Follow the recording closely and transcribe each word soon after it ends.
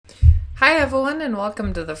Hi everyone and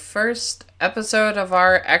welcome to the first episode of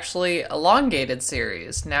our actually elongated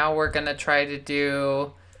series. Now we're going to try to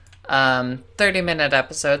do 30-minute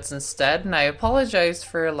episodes instead, and I apologize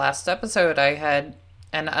for last episode. I had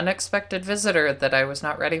an unexpected visitor that I was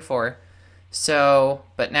not ready for.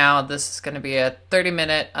 But now this is going to be a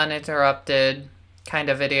 30-minute uninterrupted kind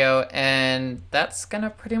of video, and that's going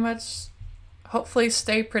to pretty much hopefully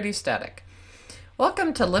stay pretty static.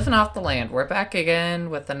 Welcome to Living Off the Land. We're back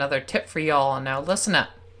again with another tip for y'all. Now listen up.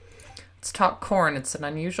 Let's talk corn. It's an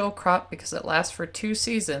unusual crop because it lasts for 2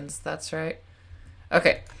 seasons. That's right.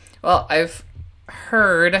 Okay. Well, I've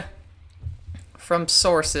heard from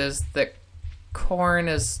sources that corn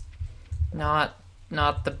is not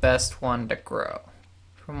the best one to grow,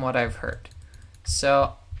 from what I've heard.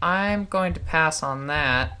 So I'm going to pass on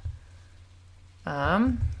that.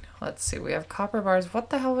 Let's see. We have copper bars.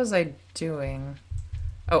 What the hell was I doing?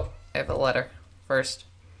 Oh, I have a letter first.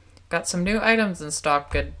 Got some new items in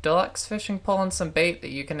stock. A deluxe fishing pole and some bait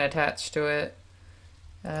that you can attach to it.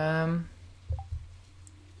 Well,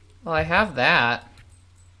 I have that.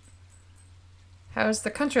 How's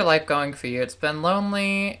the country life going for you? It's been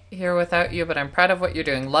lonely here without you, but I'm proud of what you're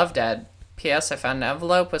doing. Love, Dad. P.S. I found an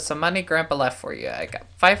envelope with some money Grandpa left for you. I got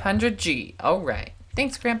 500 G. All right.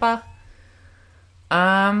 Thanks, Grandpa.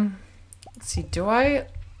 Let's see.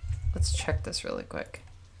 Let's check this really quick.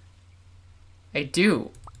 I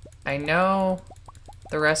do. I know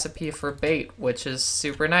the recipe for bait, which is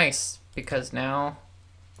super nice because now,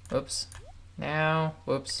 there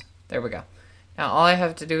we go. Now all I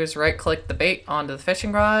have to do is right click the bait onto the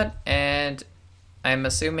fishing rod, and I'm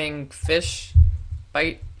assuming fish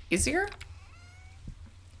bite easier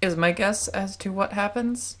is my guess as to what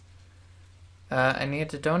happens. I need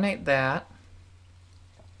to donate that.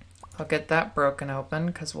 I'll get that broken open,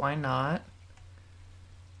 because why not?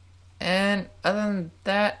 And other than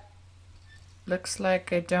that, looks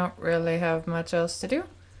like I don't really have much else to do.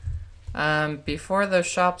 Before those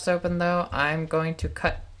shops open, though, I'm going to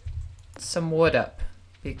cut some wood up,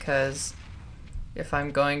 because if I'm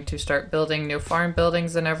going to start building new farm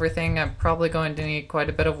buildings and everything, I'm probably going to need quite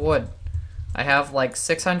a bit of wood. I have like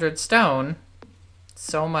 600 stone.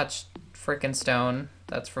 So much freaking stone.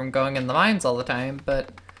 That's from going in the mines all the time, but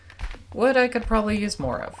wood I could probably use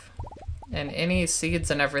more of. And any seeds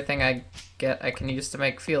and everything I get I can use to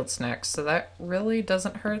make field snacks, so that really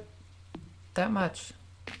doesn't hurt that much.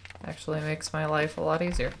 Actually makes my life a lot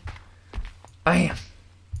easier. Bam!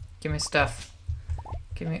 Give me stuff.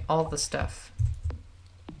 Give me all the stuff.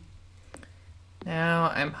 Now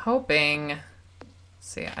I'm hoping...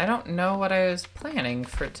 See, I don't know what I was planning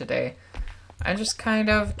for today. I'm just kind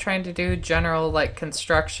of trying to do general like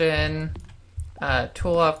construction,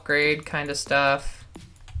 tool upgrade kind of stuff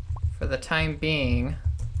for the time being,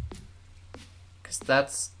 because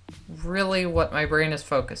that's really what my brain is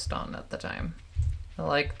focused on at the time. I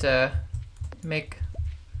like to make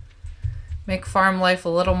farm life a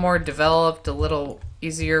little more developed, a little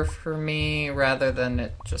easier for me rather than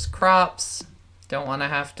it just crops. Don't want to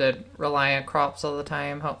have to rely on crops all the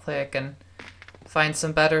time. Hopefully I can find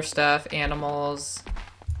some better stuff, animals,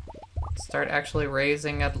 start actually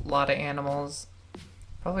raising a lot of animals.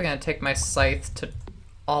 Probably going to take my scythe to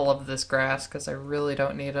all of this grass because I really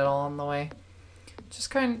don't need it all in the way.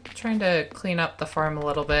 Just trying to clean up the farm a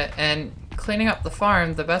little bit, and cleaning up the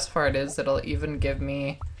farm, the best part is it'll even give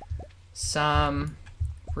me some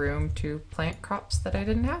room to plant crops that I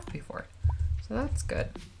didn't have before. So that's good.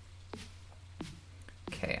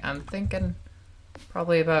 Okay, I'm thinking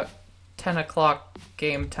probably about 10 o'clock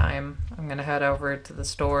game time. I'm gonna head over to the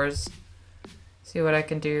stores, see what I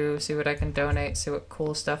can do, see what I can donate, see what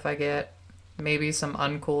cool stuff I get. Maybe some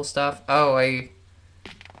uncool stuff. Oh, I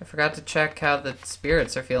forgot to check how the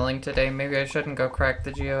spirits are feeling today. Maybe I shouldn't go crack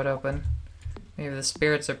the geode open. Maybe the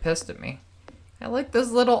spirits are pissed at me. I like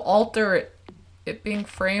this little altar. It being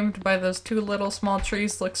framed by those 2 little small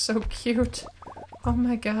trees looks so cute. Oh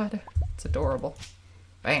my god. It's adorable.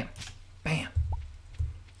 Bam. Bam.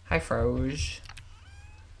 Hi, Froge.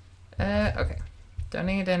 Okay. Don't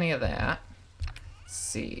need any of that. Let's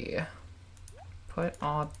see. Put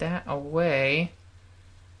all that away.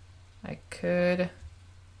 I could...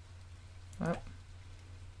 Well,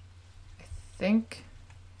 I think...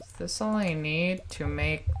 Is this all I need to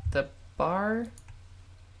make the bar?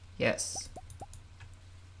 Yes.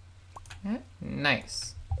 Yeah,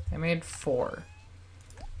 nice. I made 4.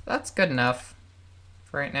 That's good enough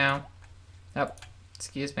for right now. Oh,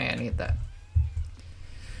 excuse me, I need that.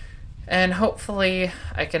 And hopefully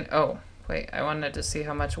I can... Oh, wait, I wanted to see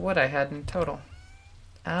how much wood I had in total.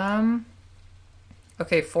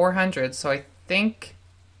 Okay, 400, so I think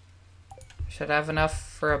Should have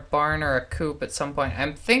enough for a barn or a coop at some point.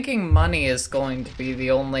 I'm thinking money is going to be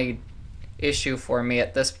the only issue for me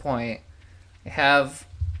at this point. I have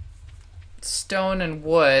stone and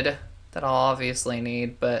wood that I'll obviously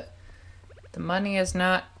need, but the money is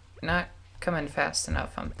not coming fast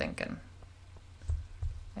enough, I'm thinking.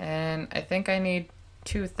 And I think I need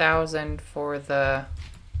 2,000 for the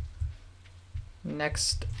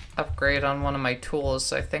next upgrade on one of my tools,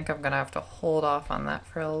 so I think I'm gonna have to hold off on that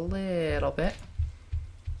for a little bit.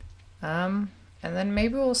 And then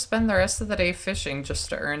maybe we'll spend the rest of the day fishing just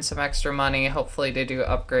to earn some extra money, hopefully to do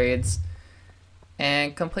upgrades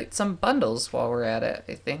and complete some bundles while we're at it.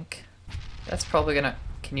 I think that's probably gonna...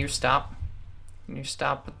 Can you stop? Can you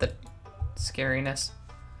stop with the scariness?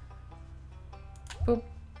 Boop.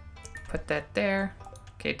 Put that there.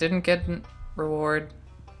 Okay, didn't get a reward.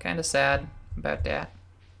 Kinda sad about that.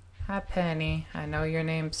 Hi, Penny. I know your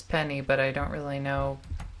name's Penny, but I don't really know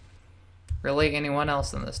anyone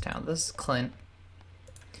else in this town. This is Clint.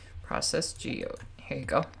 Process geode. Here you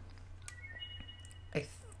go. I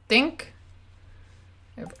think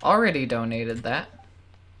I've already donated that,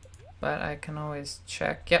 but I can always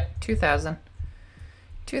check. Yep, 2,000.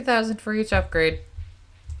 2,000 for each upgrade.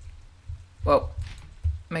 Whoa.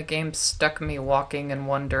 My game stuck me walking in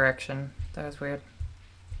one direction. That was weird.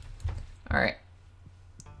 Alright.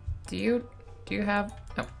 Do you have...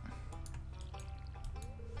 Nope.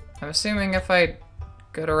 I'm assuming if I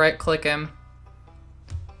go to right-click him...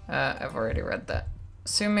 I've already read that.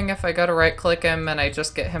 Assuming if I go to right-click him and I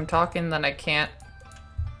just get him talking, then I can't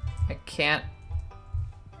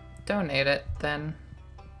donate it, then...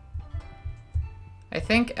 I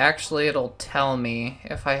think actually it'll tell me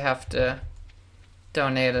if I have to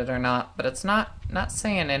donate it or not, but it's not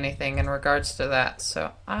saying anything in regards to that,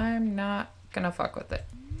 so I'm not gonna fuck with it.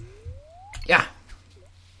 Yeah.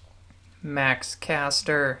 Max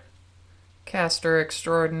Caster. Caster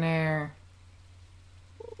extraordinaire.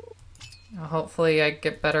 Hopefully I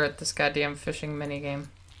get better at this goddamn fishing minigame.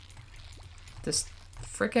 This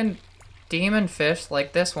freaking demon fish,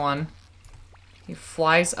 like this one, he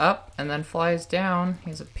flies up and then flies down.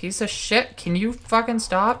 He's a piece of shit. Can you fucking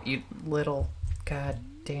stop, you little... God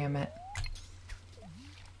damn it.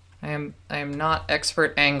 I am not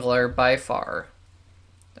expert angler by far.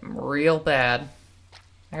 I'm real bad.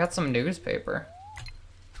 I got some newspaper.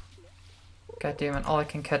 God damn it, all I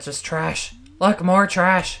can catch is trash. Look, more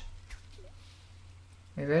trash!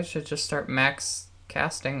 Maybe I should just start max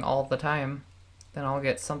casting all the time. Then I'll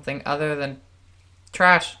get something other than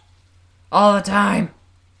trash. All the time!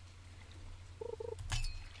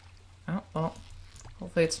 Oh, well.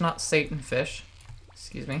 Hopefully it's not Satan fish.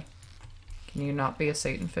 Excuse me. Can you not be a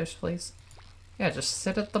Satan fish, please? Yeah, just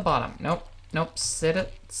sit at the bottom. Nope. Nope. Sit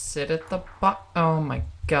at the bottom. Oh my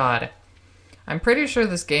god. I'm pretty sure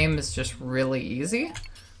this game is just really easy.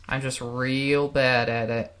 I'm just real bad at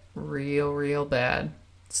it. Real bad.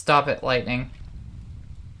 Stop it, lightning.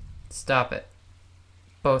 Stop it.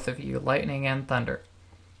 Both of you, lightning and thunder.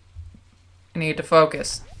 I need to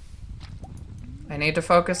focus. I need to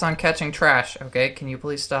focus on catching trash, okay? Can you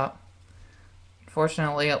please stop?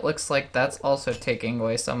 Unfortunately, it looks like that's also taking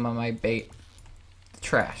away some of my bait. The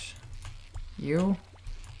trash. You,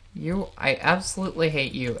 I absolutely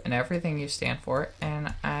hate you and everything you stand for,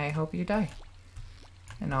 and I hope you die.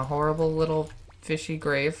 In a horrible little fishy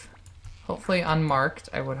grave. Hopefully unmarked,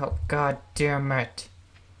 I would hope. God damn it.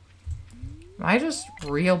 Am I just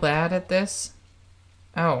real bad at this?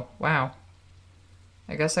 Oh, wow.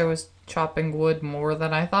 I guess I was chopping wood more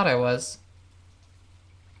than I thought I was.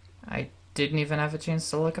 I didn't even have a chance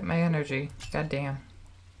to look at my energy. God damn.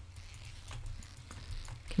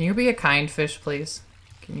 Can you be a kind fish, please?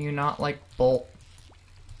 Can you not, like, bolt?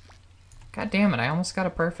 God damn it, I almost got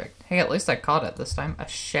it perfect. Hey, at least I caught it this time. A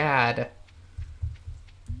shad.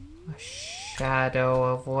 A shadow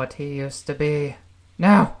of what he used to be.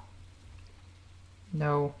 No!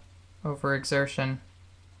 No overexertion.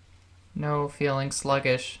 No feeling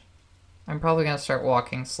sluggish. I'm probably gonna start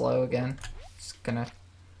walking slow again. Just gonna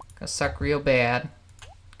suck real bad.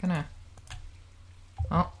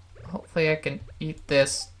 Oh, hopefully I can eat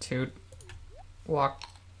this to walk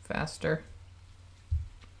faster.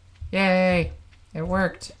 Yay! It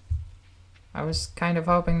worked. I was kind of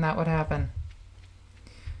hoping that would happen.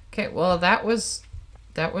 Okay, well that was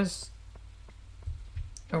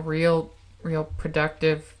a real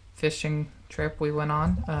productive fishing trip we went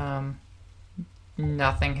on.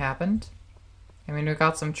 Nothing happened. I mean, we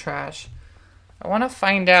got some trash. I want to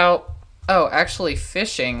find out... Oh, actually,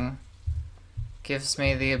 fishing gives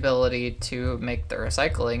me the ability to make the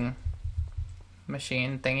recycling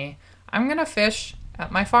machine thingy. I'm gonna fish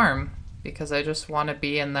at my farm. because I just want to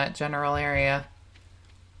be in that general area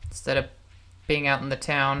instead of being out in the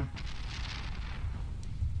town.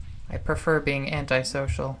 I prefer being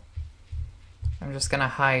antisocial. I'm just gonna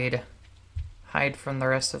hide from the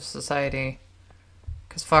rest of society.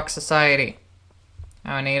 'Cause fuck society.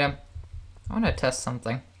 I don't need them. I want to test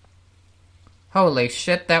something. Holy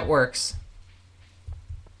shit, that works.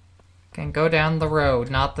 Can go down the road.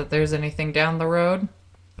 Not that there's anything down the road,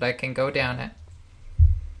 but I can go down it.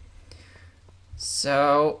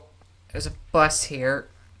 So, there's a bus here.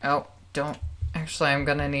 Oh, don't. Actually, I'm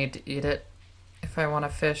gonna need to eat it if I want to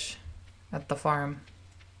fish at the farm.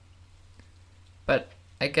 But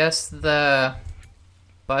I guess the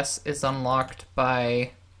bus is unlocked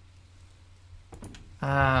by...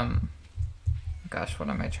 Gosh, what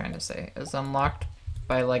am I trying to say? Is unlocked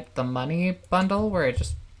by, like, the money bundle, where I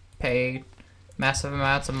just pay massive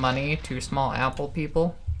amounts of money to small apple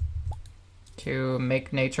people to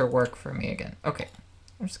make nature work for me again. Okay,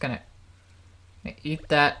 I'm just gonna eat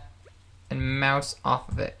that and mouse off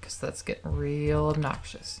of it, because that's getting real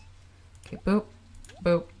obnoxious. Okay, boop,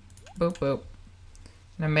 boop, boop, boop.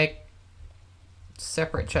 I'm gonna make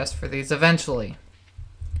separate chests for these eventually.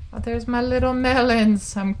 Oh, there's my little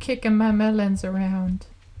melons. I'm kicking my melons around.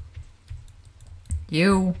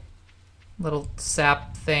 You, little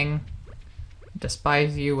sap thing.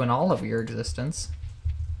 Despise you and all of your existence.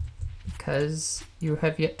 Because you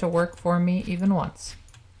have yet to work for me even once.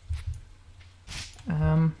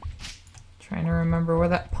 Trying to remember where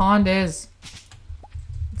that pond is.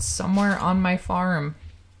 It's somewhere on my farm.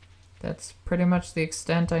 That's pretty much the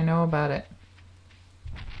extent I know about it.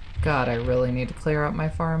 God, I really need to clear out my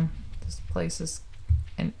farm. This place is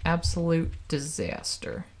an absolute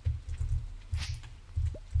disaster.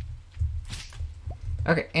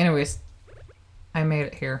 Okay, anyways. I made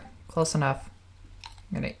it here. Close enough.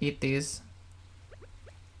 I'm gonna eat these.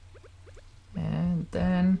 And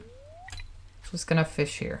then... just gonna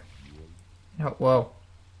fish here. Oh, whoa.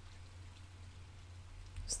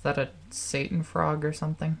 Is that a Satan frog or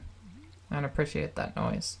something? I don't appreciate that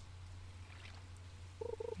noise.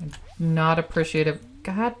 I'm not appreciative.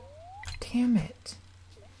 God damn it.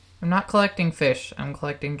 I'm not collecting fish. I'm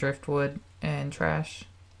collecting driftwood and trash.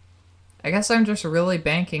 I guess I'm just really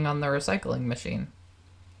banking on the recycling machine.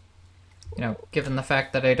 You know, given the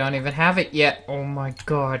fact that I don't even have it yet. Oh my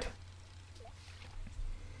god.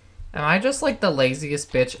 Am I just like the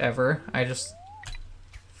laziest bitch ever? I just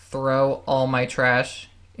throw all my trash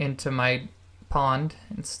into my pond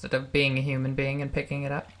instead of being a human being and picking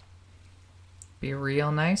it up. Be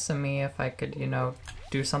real nice of me if I could, you know,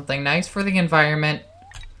 do something nice for the environment.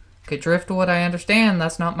 Okay, driftwood, I understand.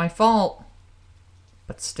 That's not my fault.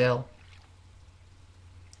 But still.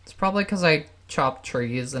 It's probably because I chopped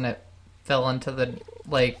trees and it fell into the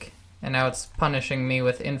lake. And now it's punishing me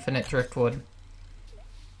with infinite driftwood.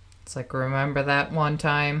 It's like, remember that one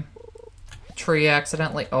time? A tree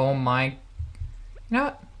accidentally... Oh my... You know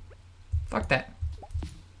what? Fuck that.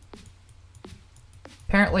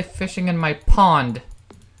 Apparently fishing in my pond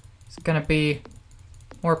is gonna be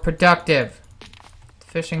more productive.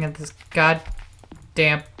 Fishing in this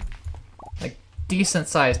goddamn, like,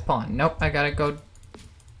 decent-sized pond. Nope, I gotta go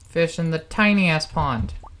fish in the tiny-ass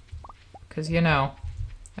pond. Because, you know,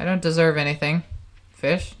 I don't deserve anything.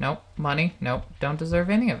 Fish? Nope. Money? Nope. Don't deserve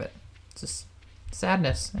any of it. It's just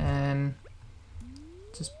sadness and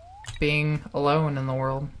just being alone in the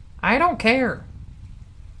world. I don't care.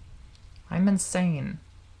 I'm insane.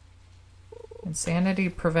 Insanity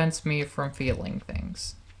prevents me from feeling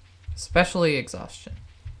things. Especially exhaustion.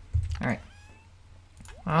 Alright.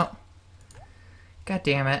 Well. God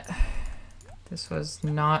damn it. This was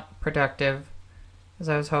not productive as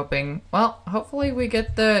I was hoping. Well, hopefully we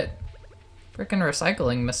get the frickin'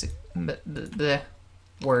 recycling the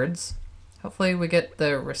words. Hopefully we get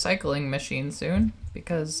the recycling machine soon,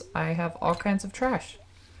 because I have all kinds of trash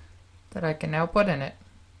that I can now put in it.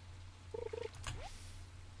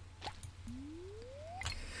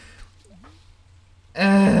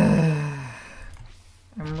 I'm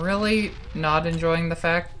really not enjoying the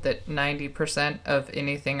fact that 90% of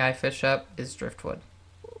anything I fish up is driftwood.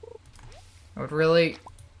 I would really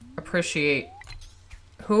appreciate...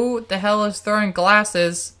 Who the hell is throwing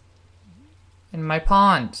glasses in my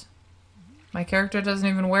pond? My character doesn't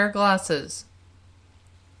even wear glasses.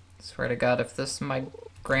 I swear to God, if this is my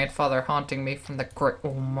grandfather haunting me from the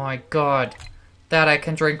oh my god. That I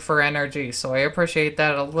can drink for energy, so I appreciate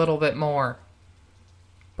that a little bit more.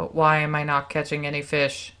 But why am I not catching any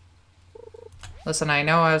fish? Listen, I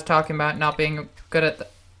know I was talking about not being good at the...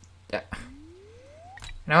 I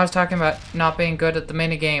know I was talking about not being good at the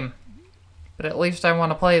minigame. But at least I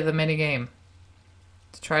want to play the minigame.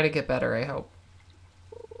 To try to get better, I hope.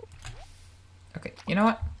 Okay, you know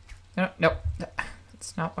what? No, nope.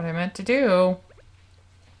 That's not what I meant to do.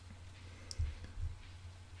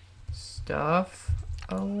 Stuff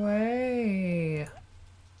away.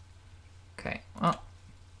 Okay, well.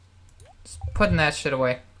 Just putting that shit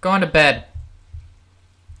away. Going to bed.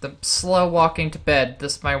 The slow walking to bed.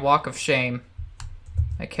 This is my walk of shame.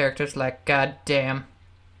 My character's like, God damn.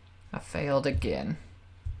 I failed again.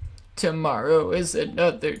 Tomorrow is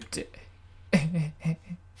another day.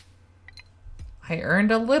 I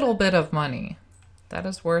earned a little bit of money. That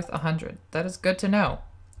is worth 100. That is good to know.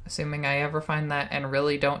 Assuming I ever find that and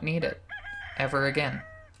really don't need it. Ever again.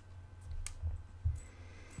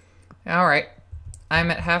 Alright. I'm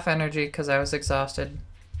at half energy because I was exhausted.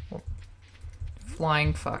 Well,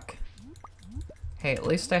 flying fuck. Hey, at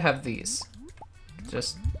least I have these.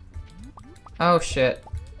 Just... Oh shit.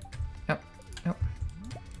 Nope. Nope.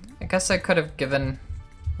 I guess I could have given...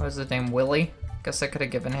 What was his name? Willie? Guess I could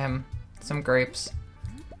have given him some grapes.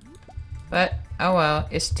 But, oh well,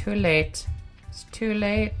 it's too late. It's too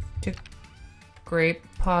late to grape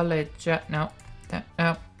apologize. No.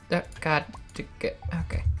 No. God. To get...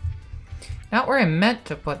 Okay. Not where I meant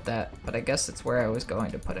to put that, but I guess it's where I was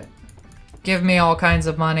going to put it. Give me all kinds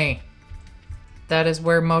of money. That is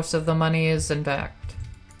where most of the money is, in fact.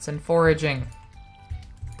 It's in foraging.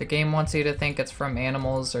 The game wants you to think it's from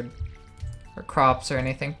animals or crops or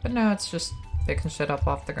anything, but no, it's just picking shit up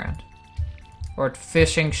off the ground. Or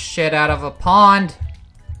fishing shit out of a pond.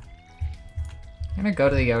 I'm gonna go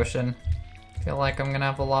to the ocean. I feel like I'm gonna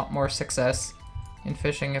have a lot more success in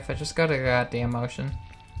fishing if I just go to the goddamn ocean.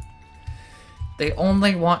 They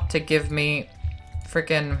only want to give me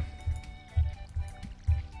freaking...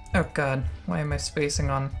 Oh god, why am I spacing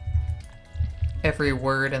on every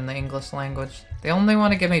word in the English language? They only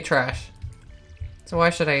want to give me trash. So why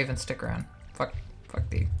should I even stick around? Fuck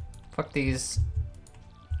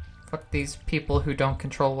these people who don't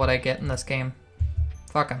control what I get in this game.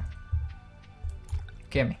 Fuck them.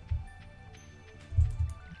 Gimme.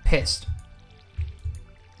 Pissed.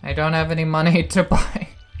 I don't have any money to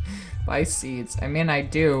buy seeds. I mean, I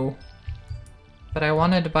do. But I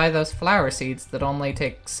wanted to buy those flower seeds that only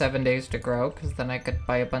take 7 days to grow, because then I could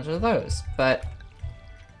buy a bunch of those. But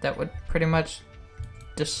that would pretty much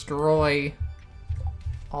destroy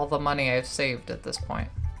all the money I've saved at this point.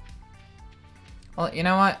 Well, you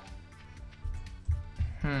know what?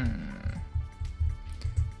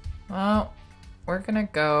 Well, we're gonna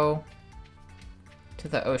go to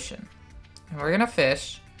the ocean. And we're gonna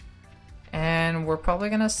fish. And we're probably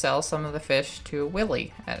gonna sell some of the fish to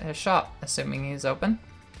Willie at his shop, assuming he's open.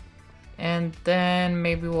 And then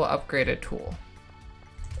maybe we'll upgrade a tool.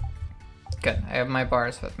 Good, I have my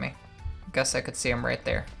bars with me. I guess I could see them right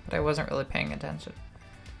there, but I wasn't really paying attention.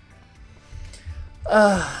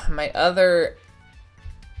 My other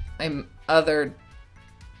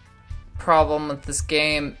problem with this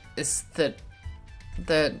game is that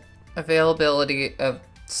the availability of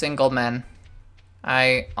single men.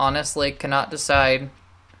 I honestly cannot decide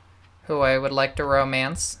who I would like to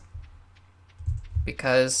romance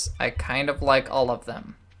because I kind of like all of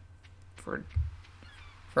them for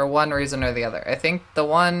one reason or the other. I think the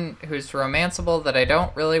one who's romanceable that I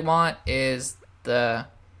don't really want is the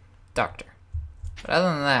doctor. But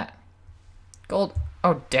other than that, gold.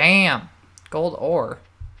 Oh, damn. Gold ore.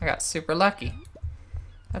 I got super lucky.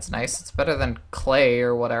 That's nice. It's better than clay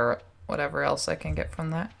or whatever else I can get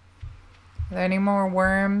from that. Are there any more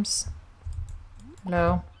worms?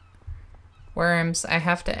 Hello? Worms, I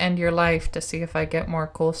have to end your life to see if I get more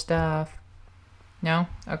cool stuff. No?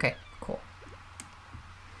 Okay, cool.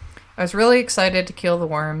 I was really excited to kill the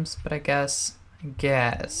worms, but I guess,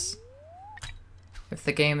 if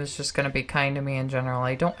the game is just going to be kind to me in general,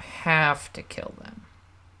 I don't have to kill them.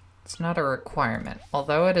 It's not a requirement.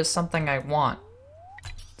 Although it is something I want,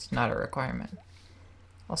 it's not a requirement.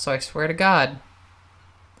 Also, I swear to God,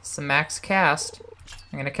 it's the max cast.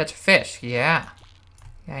 I'm going to catch a fish. Yeah.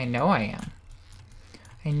 Yeah, I know I am.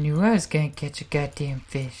 I knew I was going to catch a goddamn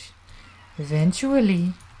fish.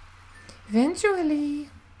 Eventually. Eventually.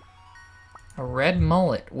 A red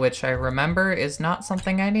mullet, which I remember is not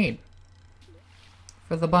something I need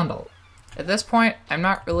for the bundle. At this point, I'm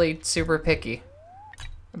not really super picky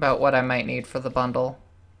about what I might need for the bundle.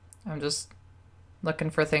 I'm just looking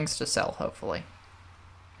for things to sell, hopefully.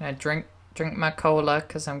 And I drink my cola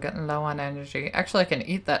because I'm getting low on energy. Actually, I can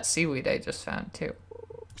eat that seaweed I just found, too.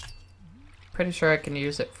 Pretty sure I can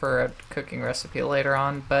use it for a cooking recipe later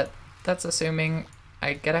on, but that's assuming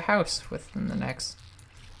I get a house within the next...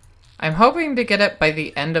 I'm hoping to get it by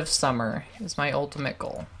the end of summer, is my ultimate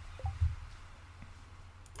goal.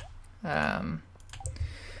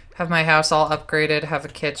 have my house all upgraded, have a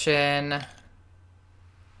kitchen.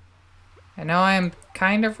 I know I'm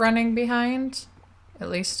kind of running behind,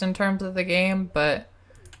 at least in terms of the game, but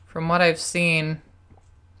from what I've seen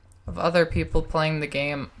of other people playing the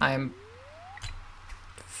game, I'm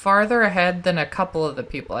farther ahead than a couple of the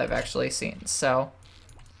people I've actually seen. So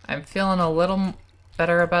I'm feeling a little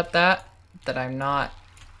better about that, that I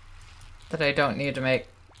don't need to make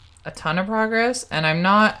a ton of progress, and I'm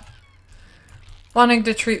not wanting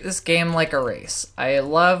to treat this game like a race. I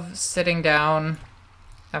love sitting down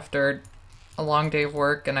after a long day of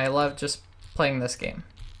work, and I love just playing this game.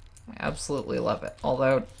 I absolutely love it.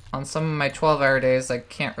 Although on some of my 12-hour days, I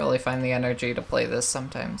can't really find the energy to play this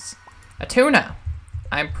sometimes. A tuna!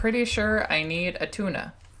 I'm pretty sure I need a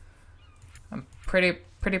tuna. I'm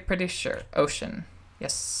pretty sure. Ocean.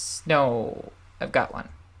 Yes. No. I've got one.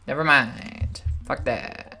 Never mind. Fuck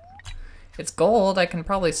that. It's gold. I can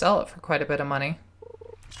probably sell it for quite a bit of money.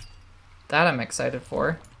 That I'm excited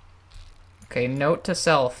for. Okay, note to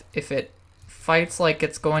self. If it fights like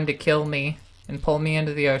it's going to kill me and pull me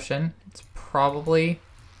into the ocean, it's probably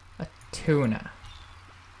a tuna.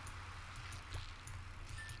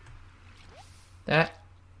 That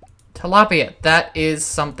tilapia. That is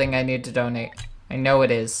something I need to donate. I know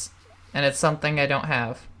it is. And it's something I don't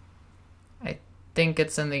have. I think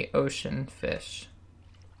it's in the ocean fish.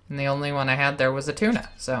 And the only one I had there was a tuna,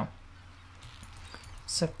 so.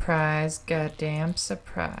 Surprise, goddamn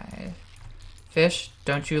surprise. Fish,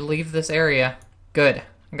 don't you leave this area. Good.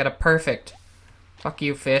 I got a perfect. Fuck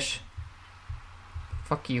you, fish.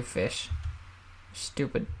 Fuck you, fish.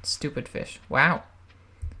 Stupid, stupid fish. Wow.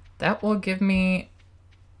 That will give me...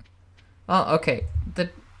 Oh, okay. The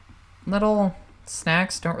little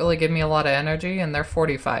snacks don't really give me a lot of energy, and they're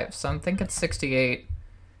 45, so I'm thinking 68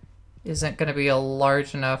 isn't going to be a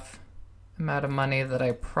large enough amount of money that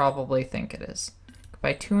I probably think it is.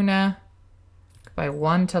 Goodbye tuna. Goodbye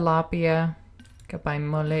one tilapia. Goodbye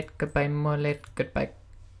mullet. Goodbye mullet. Goodbye...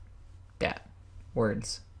 that.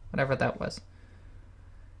 Words. Whatever that was.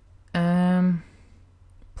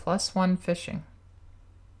 +1 fishing.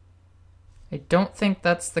 I don't think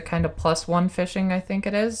that's the kind of +1 fishing I think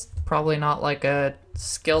it is. Probably not like a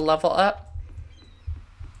skill level up.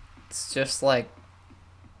 It's just like...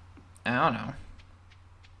 I don't know.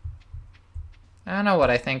 I don't know what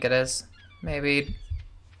I think it is. Maybe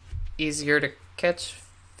easier to catch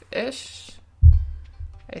fish?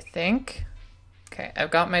 I think. Okay, I've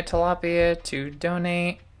got my tilapia to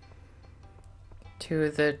donate to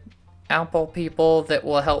the apple people that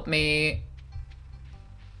will help me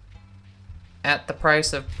at the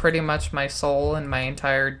price of pretty much my soul and my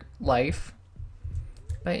entire life.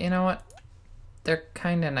 But you know what? They're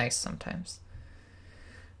kind of nice sometimes.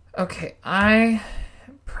 Okay, I'm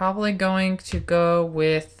probably going to go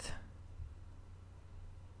with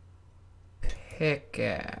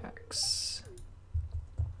pickaxe.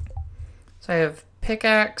 So I have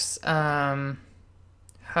pickaxe, hoe,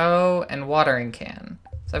 and watering can.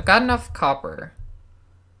 So I've got enough copper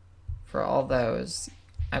for all those.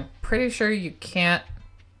 I'm pretty sure you can't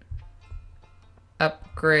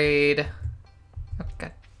upgrade... Oh,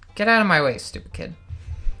 God. Get out of my way, stupid kid.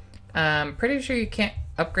 I'm pretty sure you can't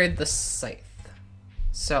upgrade the scythe.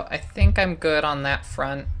 So I think I'm good on that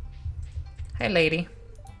front. Hi, lady.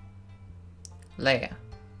 Leia.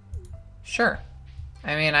 Sure.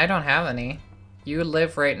 I mean, I don't have any. You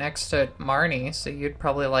live right next to Marnie, so you'd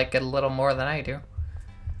probably like it a little more than I do.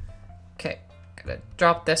 Okay, gotta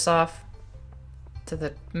drop this off to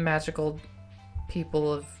the magical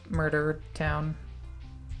people of Murder Town.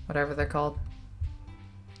 Whatever they're called.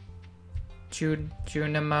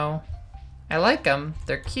 Junimo. I like them.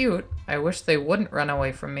 They're cute. I wish they wouldn't run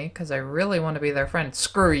away from me, because I really want to be their friend.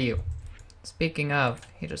 Screw you. Speaking of,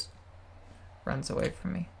 he just runs away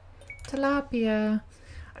from me. Tilapia.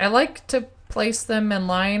 I like to place them in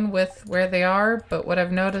line with where they are, but what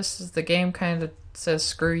I've noticed is the game kind of says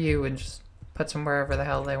screw you and just puts them wherever the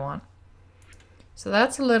hell they want. So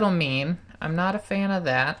that's a little mean. I'm not a fan of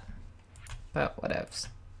that, but whatevs.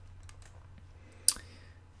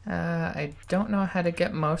 I don't know how to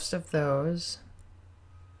get most of those.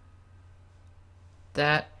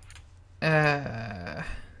 That,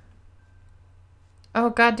 oh,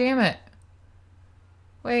 god damn it.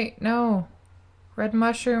 Wait, no. Red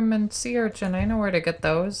mushroom and sea urchin, I know where to get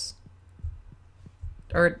those.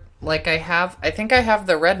 Or, like, I think I have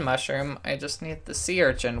the red mushroom, I just need the sea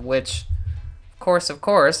urchin, which, of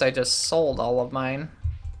course, I just sold all of mine.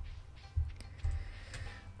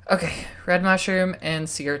 Okay, red mushroom and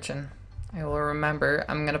sea urchin. I will remember.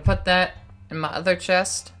 I'm gonna put that in my other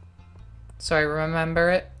chest, so I remember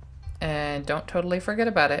it, and don't totally forget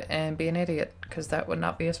about it and be an idiot. because that would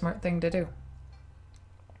not be a smart thing to do.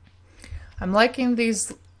 I'm liking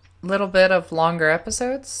these little bit of longer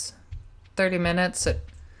episodes. 30 minutes, it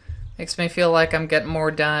makes me feel like I'm getting more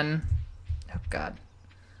done. Oh god.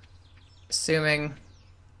 Assuming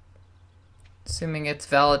it's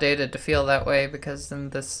validated to feel that way, because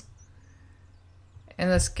in this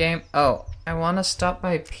game, oh, I want to stop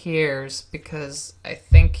by Pierre's because I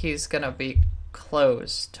think he's gonna be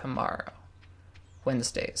closed tomorrow,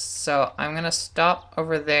 Wednesdays. So I'm gonna stop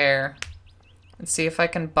over there and see if I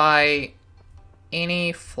can buy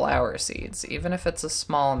any flower seeds, even if it's a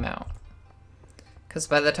small amount. Because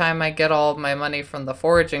by the time I get all of my money from the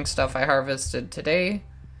foraging stuff I harvested today,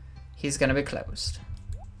 he's gonna be closed.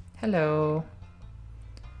 Hello.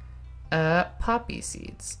 Poppy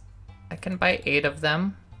seeds. I can buy 8 of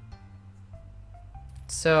them.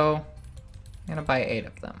 So, I'm gonna buy 8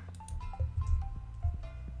 of them.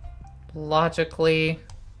 Logically,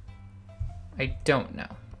 I don't know.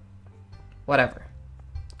 Whatever.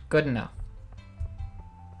 Good enough.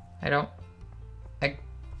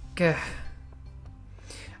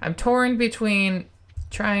 I'm torn between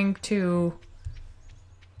trying to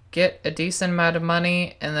get a decent amount of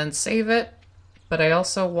money and then save it, but I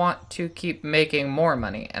also want to keep making more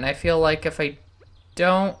money. And I feel like if I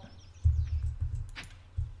don't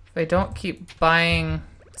keep buying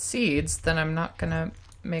seeds, then I'm not gonna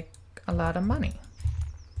make a lot of money.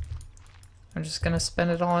 I'm just gonna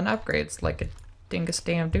spend it all on upgrades like a dingus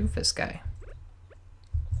damn doofus guy.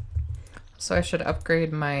 So I should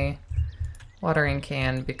upgrade my watering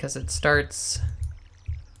can because it starts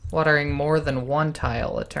watering more than 1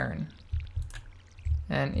 tile a turn.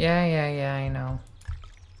 And yeah, I know.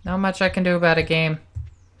 Not much I can do about a game.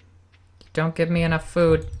 You don't give me enough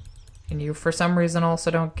food. And you, for some reason,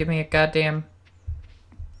 also don't give me a goddamn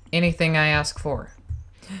anything I ask for.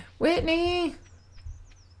 Whitney!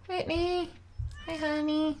 Whitney! Hi,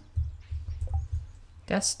 honey.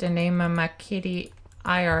 That's the name of my kitty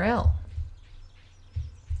IRL.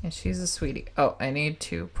 And she's a sweetie. Oh, I need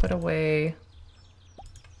to put away...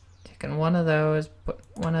 Taking one of those, put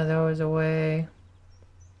one of those away.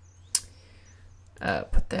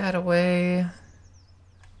 Put that away.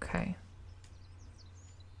 Okay.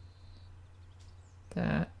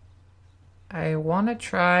 That. I want to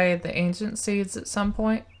try the ancient seeds at some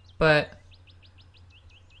point, but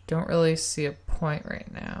don't really see a point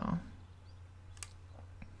right now.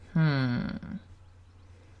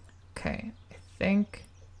 Okay, I think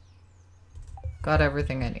got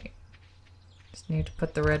everything I need. Just need to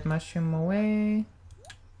put the red mushroom away.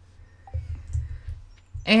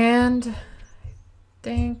 And I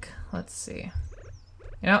think, let's see.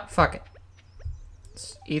 You know, fuck it.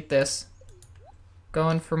 Let's eat this.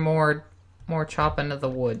 Going for more chopping of the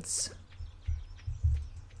woods.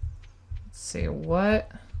 Let's see, what?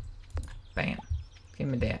 Bam. Give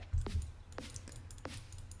me that.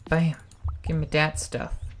 Bam. Give me that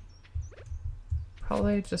stuff.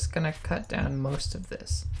 Probably just gonna cut down most of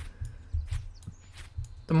this.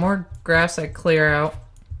 The more grass I clear out,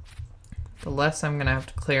 the less I'm gonna have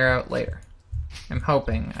to clear out later. I'm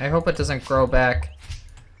hoping. I hope it doesn't grow back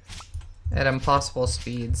at impossible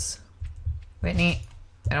speeds. Whitney,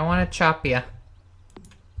 I don't want to chop ya.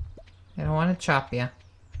 I don't want to chop ya.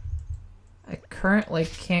 I currently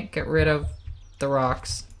can't get rid of the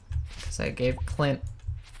rocks because I gave Clint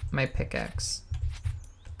my pickaxe.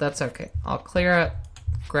 That's okay. I'll clear out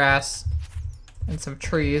grass and some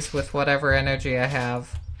trees with whatever energy I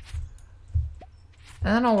have.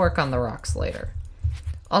 And then I'll work on the rocks later.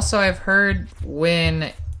 Also, I've heard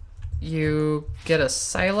when you get a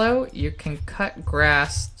silo, you can cut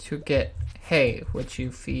grass to get hay, which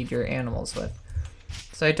you feed your animals with.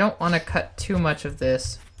 So I don't want to cut too much of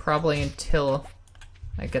this, probably until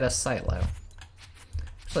I get a silo.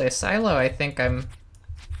 Actually, a silo I think I'm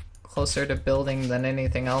closer to building than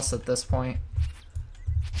anything else at this point.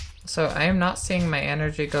 So I am not seeing my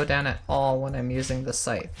energy go down at all when I'm using the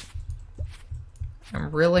scythe.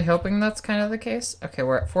 I'm really hoping that's kind of the case. Okay,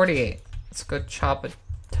 we're at 48. Let's go chop a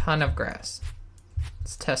ton of grass.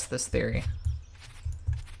 Let's test this theory.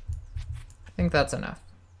 I think that's enough.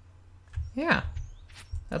 Yeah.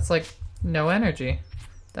 That's like no energy.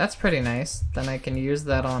 That's pretty nice. Then I can use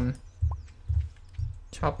that on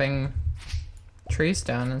chopping trees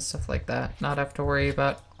down and stuff like that. Not have to worry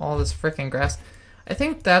about all this freaking grass. I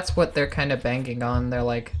think that's what they're kind of banking on. They're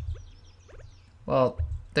like, well,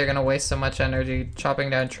 they're gonna waste so much energy chopping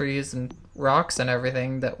down trees and rocks and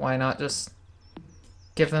everything that why not just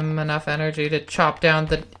give them enough energy to chop down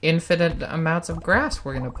the infinite amounts of grass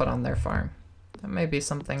we're gonna put on their farm. That may be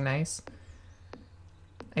something nice.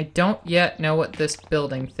 I don't yet know what this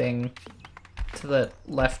building thing to the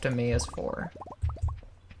left of me is 4.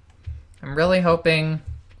 I'm really hoping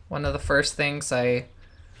one of the first things I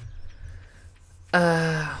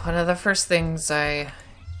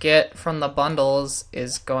get from the bundles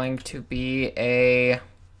is going to be a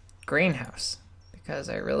greenhouse, because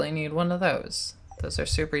I really need one of those. Those are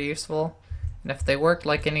super useful, and if they work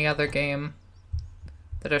like any other game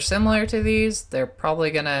that are similar to these, they're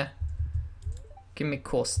probably gonna give me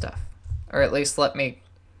cool stuff, or at least let me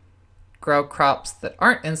grow crops that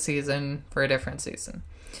aren't in season for a different season.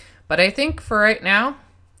 But I think for right now,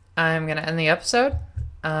 I'm gonna end the episode,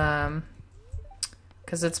 because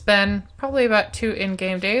it's been probably about 2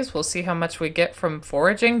 in-game days. We'll see how much we get from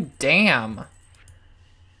foraging. Damn.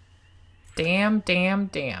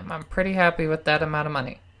 I'm pretty happy with that amount of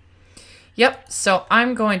money. Yep, so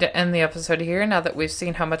I'm going to end the episode here now that we've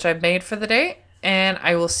seen how much I've made for the day, and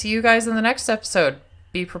I will see you guys in the next episode.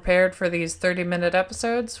 Be prepared for these 30-minute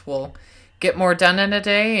episodes. We'll get more done in a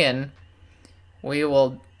day, and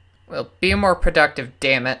we'll be more productive,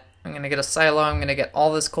 damn it. I'm going to get a silo, I'm going to get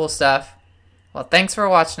all this cool stuff. Well, thanks for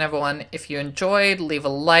watching, everyone. If you enjoyed, leave a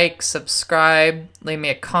like, subscribe, leave me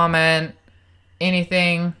a comment,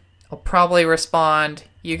 anything. I'll probably respond.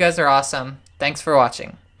 You guys are awesome. Thanks for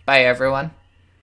watching. Bye, everyone.